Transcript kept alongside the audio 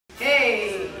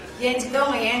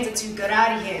yenza to get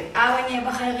out of here. Abanye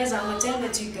bakharegeza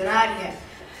ngothenga to get out of here.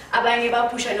 Abanye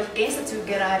bapusha nokugesa to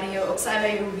get out of here.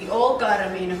 Okusala we all gotta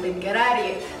man up and get out of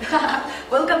here.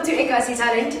 Welcome to Ekasi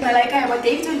Talent. Like I have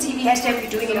DaveytonTV hashtag we're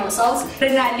doing it ourselves.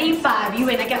 Renali Barbie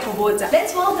when I get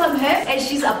Let's welcome her as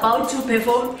she's about to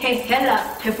perform her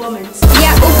hella performance.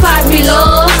 Yeah, Barbie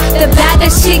the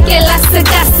baddest chick last the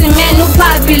gas man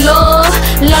Barbie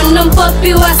London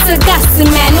Poppy was the gas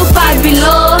man Barbie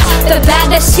the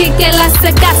baddest chick last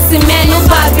the gas man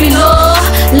Barbie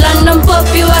London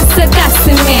Poppy was the gas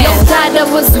man. Your dad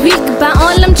was weak, but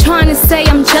all I'm trying to say,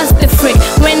 I'm just a freak.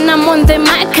 When I'm on the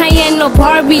mic, I ain't no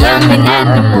Barbie, I'm an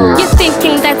animal. You're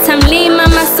thinking that I'm lame,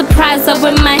 I'm a surprise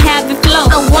with my heavy flow.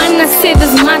 I wanna see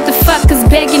these motherfuckers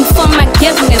begging for my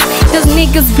forgiveness. Those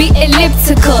niggas be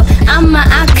elliptical. I'm an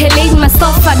accolade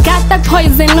myself, I got that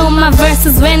poison on my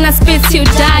verses. When I spit, you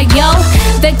die, yo.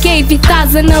 They gave you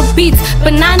thousands of beats,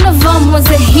 but none of them was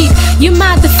a hit. You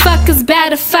motherfuckers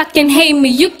better fucking hate me.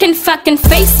 You can fucking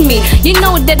face me. You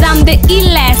know that I'm the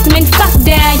illest, man, fuck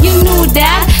that, you knew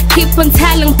that. Keep on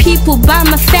telling people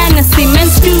about my fantasy, man,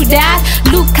 screw that.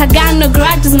 Look, I got no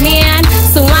grudges, man,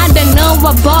 so I don't know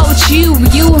about you,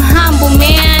 you humble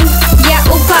man. Yeah,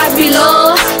 Barbie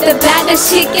the baddest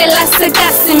chick, last the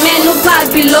gas man,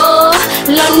 Barbie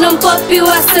London Poppy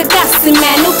was the gas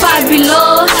man, Barbie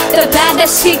the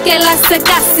baddest chick, last the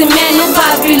gas man,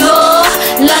 Barbie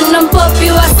London Poppy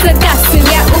was the gas.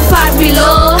 Yeah, Barbie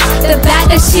the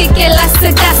baddest chick, last the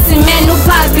gas man,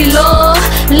 Barbie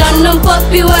London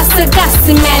Poppy was the gas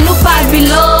man, Barbie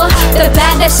the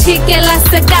baddest chick, last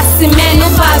the gas man,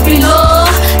 Barbie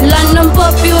London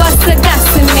Poppy was the gas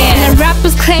man. The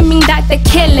rappers claiming that they're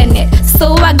killing it,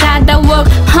 so I gotta work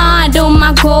hard on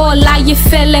my goal. Are you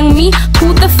feeling me?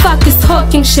 Who the fuck is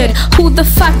talking shit? Who the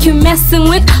fuck you messing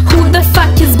with? Who the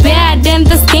fuck is bad in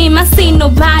this game? I see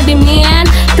nobody, man,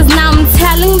 cause now I'm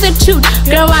telling the truth.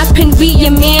 Grow up and be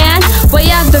a man. Where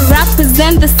are the rappers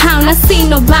in this town? I see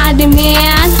nobody,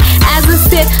 man. As I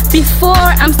said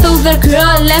before, I'm still the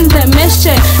girl in the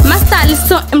mission. My style is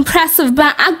so impressive,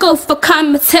 but I go for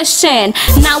competition.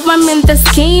 Now I'm in this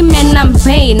game and I'm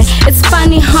vain. It's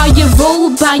funny how you roll,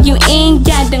 but you ain't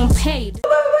getting paid.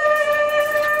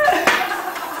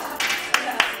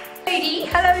 Lady,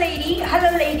 hello lady,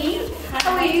 hello lady.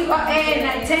 How are you? And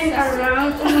I turn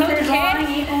around. A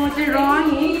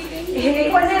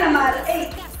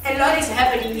lot is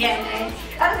happening here, man.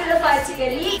 I'm gonna fight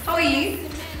together. How are you?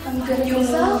 I'm good. You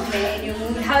move, man. You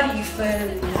move. How do you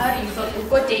feel? How do you feel? We've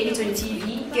got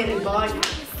DaveytonTV. Get it on.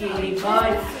 Get it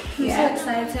on. I'm so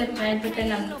excited, man, but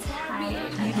then I'm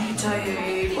tired. I'm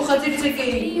tired. What did you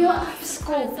take? You have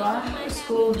school, bro.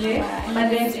 School there. But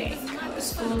then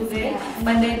school there.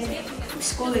 But then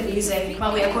school it is.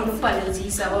 But we are going to follow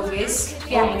these always.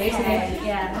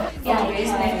 Yeah.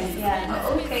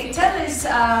 Okay. Tell us,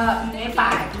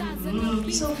 Barbie.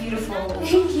 You're so beautiful.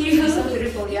 Thank you. You're so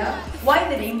beautiful, yeah. Why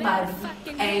the name Barbie?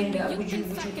 And would you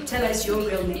tell us your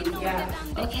real name? Yeah.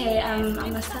 Okay, I'm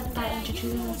gonna start by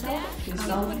introducing myself.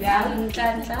 Yeah. I'm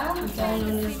Janta,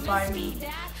 known as Barbie.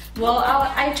 Well,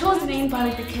 I chose the name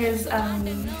Barbie because I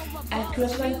grew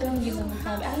up like them using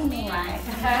Barbie. I don't know why.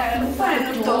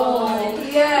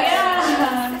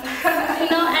 Yeah. You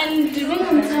know, and when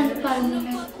I'm talking about Barbie, I'm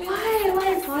like, why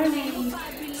Barbie?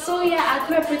 So yeah, I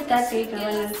grew up with that baby and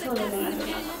I'm still living under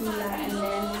my cooler, and then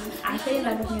I fell in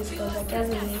love with music. I was like,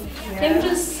 let me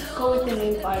just go with the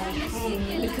name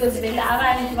Barbie because then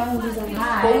I want to do some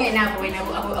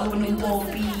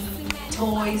Barbie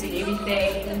toys and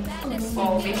everything.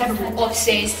 Oh, they kind of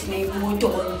obsessed with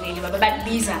dolls, but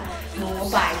these are no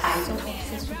Barbie.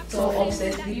 So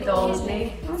obsessed with dolls,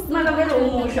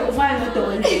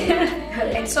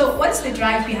 And so, what's the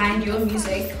drive behind your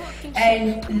music?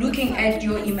 And looking at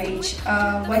your image,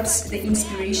 what's the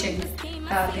inspiration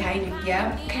behind it?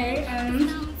 Yeah. Okay.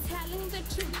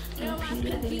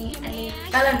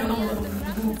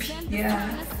 Yeah.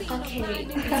 Okay.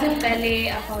 It's really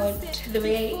about the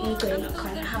way I'm going to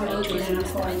how I'm doing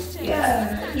it.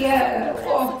 Yeah.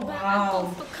 Oh,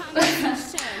 wow.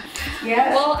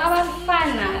 Yeah. Well, our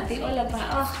fan, they all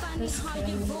about, this girl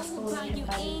is so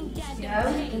funny.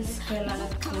 Yeah. This girl is a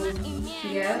queen.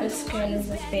 Yeah. This girl is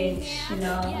a bitch, you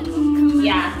know.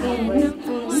 Yeah.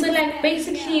 So like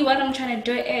basically what I'm trying to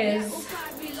do is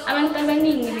I'm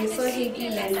so heavy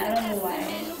and I don't know why.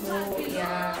 Oh,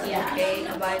 yeah. Okay.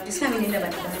 About this kind of thing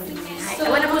about the band. I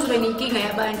want to put my thinking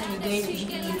about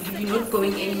you're not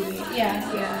going anywhere.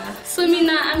 Yeah. So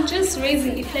Mina, I'm just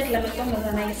raising it like a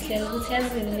nice girl. Who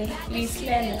tells me we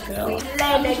slend girl? We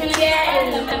slend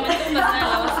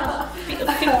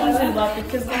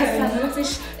because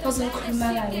British wasn't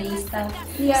criminal and stuff.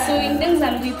 Yeah. So in things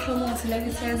that we promote, like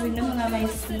it says, we don't have a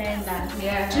slender.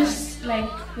 Yeah. Just like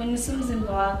when someone's in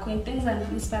work, when things are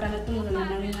inspired,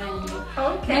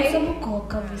 okay.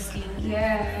 Obviously.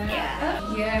 Yeah.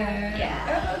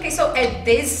 Okay, so at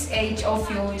this age of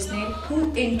yours,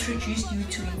 who introduced you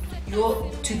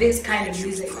to this kind of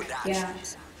music? Yeah.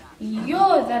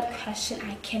 That question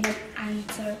I cannot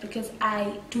answer because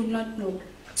I do not know.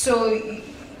 So,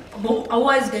 I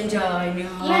was going to like,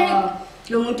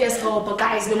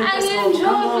 guys,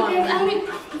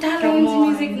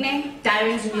 Darren's music,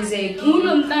 Darren's music.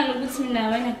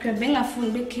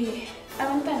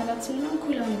 Abantwana bathi mina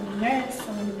ngikhula ngi-nurse, I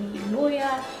want to be a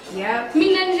lawyer. Yeah.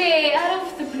 Mina nje out of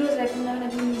the blues like I want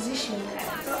to be a musician.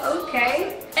 Okay.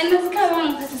 And that's kind of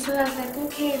wrong because so I was like,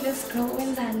 okay, this girl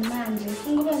wenzani manje?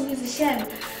 Ngifuna ukuba musician.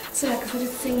 So like I started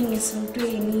singing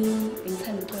esontweni,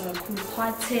 ngithanda ukucula kakhulu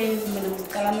parties, mina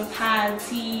ngiqala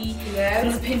ama-party. Yeah.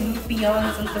 Ngiphendula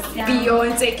Beyonce and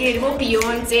Beyonce, kid,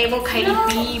 Beyonce, Kylie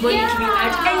B, Nicki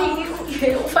Minaj.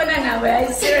 Ufana nawe,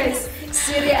 I'm serious.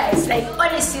 Like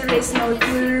on a serious note,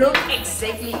 you look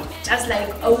exactly just like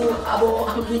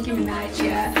Nicki Minaj.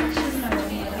 Yeah,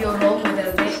 your role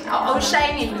model. I was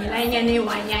shining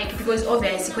because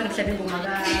obviously couldn't play Nicki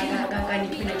Minaj.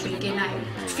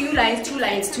 Few lines, two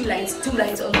lines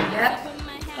only. Yeah.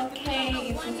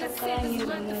 Okay.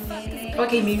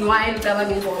 Meanwhile,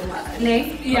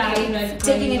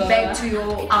 taking it back to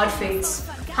your outfits.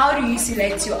 How do you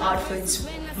select your outfits?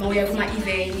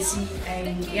 Events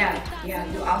and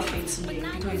your outfits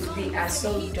because they are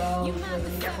so dope.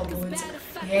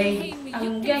 Hey,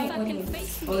 I'm getting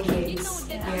audience.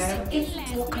 Yeah. If you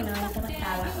walk around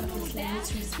obviously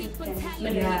let's respect them.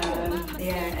 And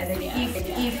then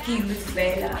if you look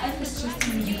better,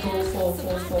 you go for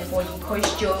the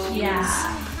costumes.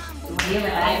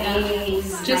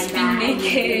 Just be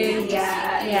naked.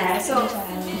 So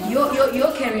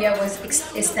your career was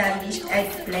established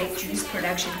at Black Juice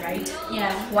Production, right?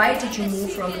 Yeah. Why did you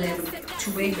move from them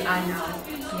to where you are now?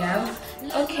 Yeah.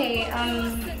 Okay.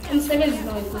 In 7 is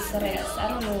not serious. I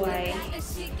don't know why.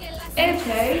 If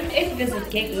there's a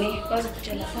gig, because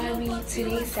Barbie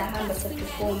today, Sahamba to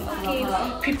perform. Okay,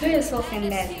 prepare yourself in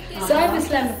that. So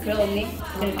obviously I'm a girl, I'm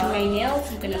gonna do my nails,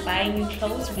 I'm gonna buy new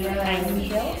clothes, I'm gonna buy new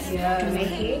heels, do my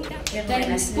hair. Then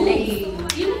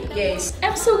Yes.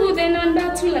 Absolutely. And on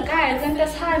that too, like guys, and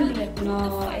that's how I'm like, no,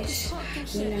 I'm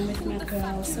with my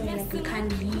girl, so like we can't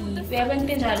leave. We haven't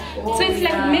been done. So it's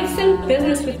like mixing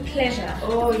business with pleasure.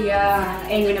 Oh yeah.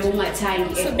 And we never more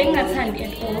time. So being not time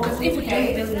at all. Because if we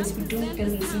do business, we do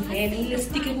business in there. Let's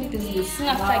stick with business.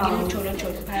 Because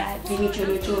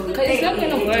it's not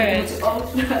gonna work.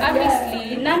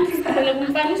 Obviously, none people are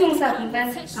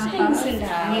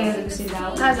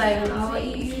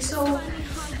so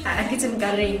I get him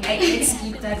going. I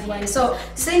skip that one. So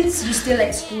since you still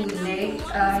at school,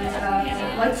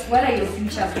 what are your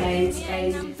future plans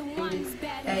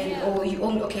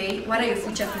what are your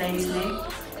future plans,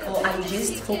 or are you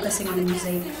just focusing on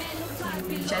music?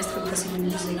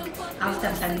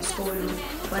 After time school?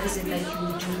 What is it like you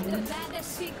do?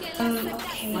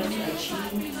 What do you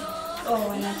achieve?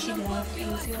 Oh, and achieve a lot of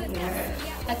things.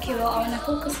 Okay, well, I want to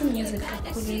focus on music,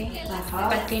 but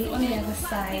then on the other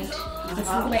side, it's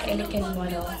my elegant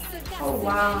model. Oh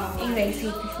wow! As I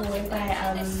said before,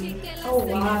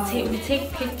 we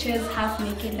take pictures half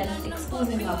naked, like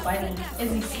exposing our body as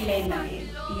we slender.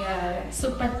 Yeah.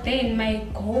 So, but then my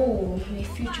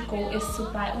future goal is to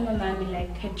buy my mommy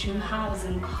like her dream house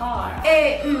and car.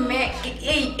 Hey,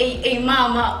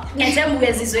 mama,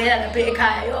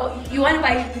 you want to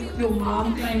buy your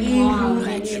mom? My mom.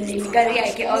 Everything.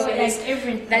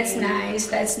 That's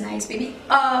nice, baby.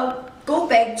 Go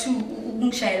back to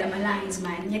Shayla Malines,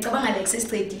 man.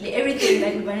 Everything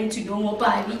that we wanted to do more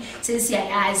Barbie says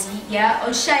yeah,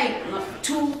 or shy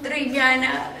 2, 3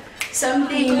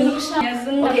 something.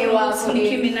 Okay, wow,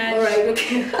 okay. Alright,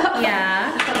 okay.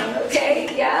 Yeah. Okay,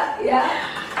 yeah.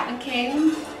 Okay.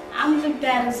 I'm the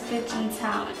baddest bitch in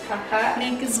town.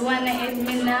 Niggas wanna hit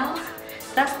me now.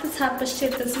 That's the type of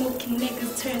shit that's making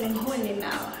niggas turning horny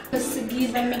now. Just to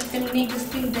give and make them niggas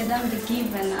think that I'm the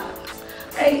giver now.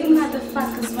 Hey, you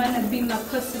motherfuckers wanna be my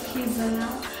pussy pleaser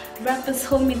now. Rappers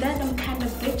hold me that I'm kind of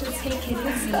bitch, take it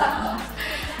easy now.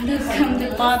 Look, I'm the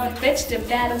Barbie bitch, the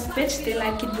baddest bitch, they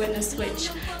like it when I switch.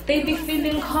 They be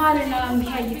feeling hard and now I'm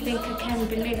here, you think I can't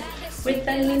believe. with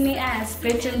a mini ass,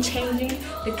 bitch, I'm changing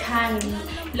the economy.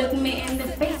 Look me in the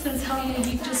face and tell me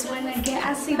you just wanna get.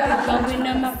 I see the going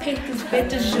on my papers,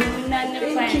 bitches, zooming on the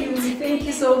friends. Thank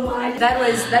you so much. That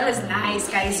was nice,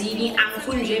 guys. It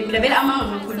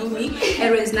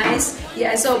was nice.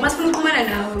 Yeah. So,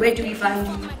 now, where do we find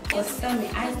you? Or send me.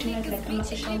 I do not like my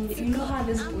social media. You know how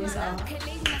these boys are.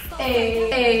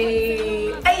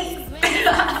 Hey.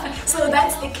 So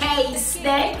that's the case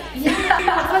then?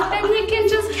 Yeah, but then you can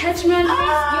just catch me on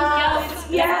Facebook, girl. It's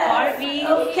Black Barbie.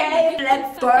 Okay,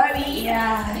 Black Barbie.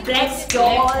 Yeah. Black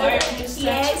doll.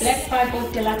 Yes. Black Barbie,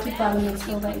 the lucky Barbie,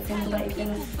 so that you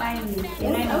can find me.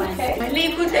 Okay.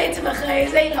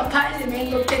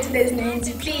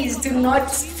 Please do not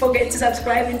forget to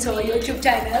subscribe into our YouTube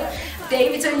channel,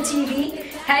 DaveytonTV.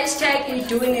 Hashtag we're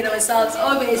doing it ourselves.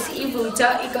 Obviously, if we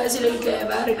talk, it goes a little bit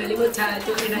about it, a little time,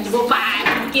 doing it, go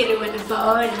back, get it when the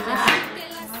phone.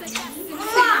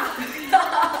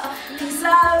 Peace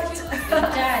out.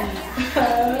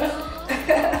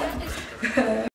 Done.